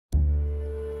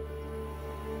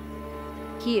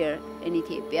Here in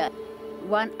Ethiopia,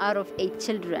 1 out of 8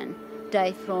 children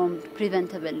die from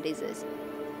preventable disease.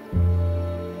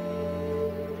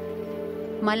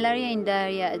 Malaria and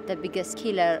diarrhea is the biggest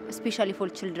killer, especially for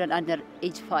children under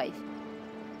age 5.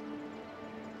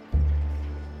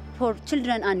 For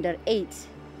children under 8,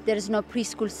 there is no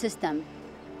preschool system.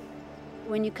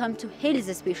 When you come to health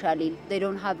especially, they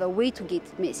don't have a way to get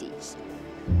message.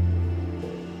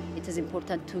 It is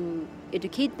important to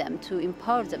educate them, to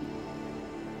empower them.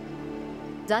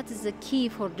 That is the key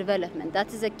for development.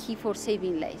 That is the key for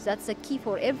saving lives. That's the key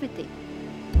for everything.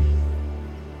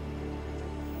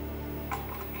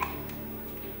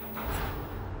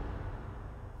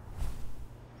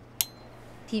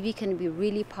 TV can be a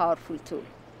really powerful tool.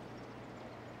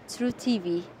 Through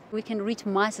TV, we can reach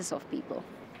masses of people.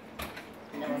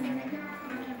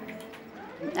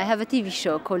 I have a TV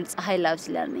show called Tsehai Loves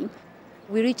Learning.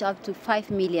 We reach up to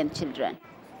 5 million children.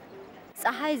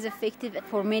 Tsehai is effective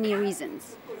for many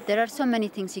reasons. There are so many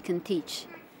things you can teach.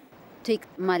 Take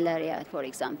malaria, for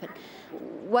example.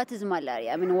 What is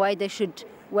malaria? I mean, why they should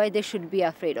be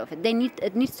afraid of it?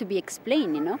 It needs to be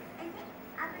explained, you know?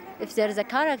 If there is a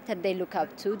character they look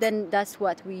up to, then that's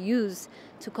what we use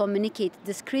to communicate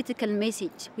this critical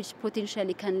message, which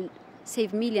potentially can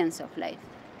save millions of lives.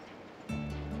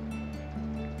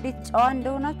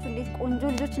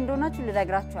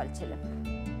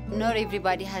 Not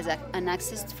everybody has an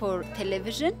access for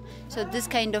television, so this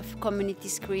kind of community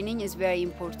screening is very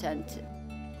important.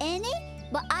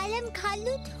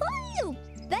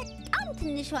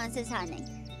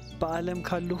 በዓለም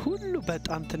ካሉ ሁሉ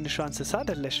በጣም ትንሿ እንስሳ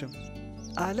አይደለሽም።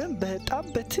 ዓለም በጣም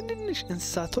በትንንሽ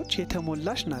እንስሳቶች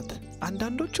የተሞላች ናት።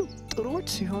 አንዳንዶቹ ጥሩዎች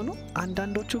ሲሆኑ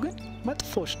አንዳንዶቹ ግን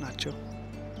መጥፎች ናቸው።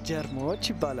 ጀርሞች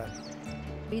ይባላሉ።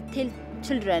 We tell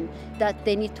children that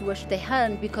they need to wash their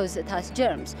hands because it has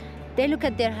germs. They look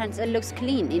at their hands, it looks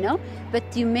clean, you know, but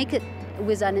you make it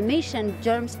with animation,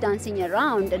 germs dancing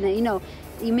around, and you know,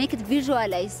 you make it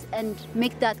visualize and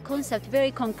make that concept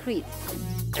very concrete.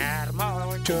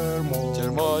 ጀርሞች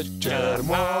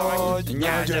እኛ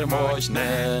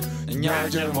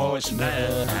ጀርሞች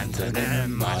ነን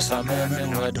አንተንም ማሳመን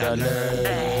እንወዳለን።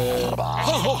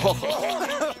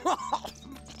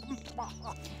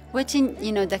 Watching,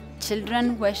 you know, the children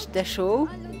watch the show,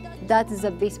 that is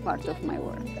the best part of my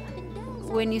work.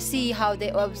 When you see how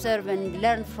they observe and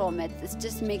learn from it,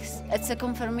 it's a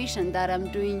confirmation that I'm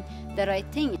doing the right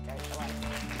thing.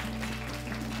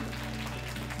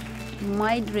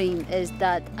 My dream is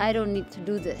that I don't need to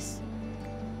do this.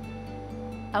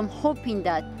 I'm hoping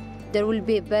that there will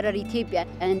be a better Ethiopia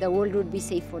and the world will be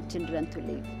safe for children to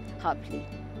live happily.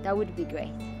 That would be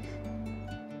great.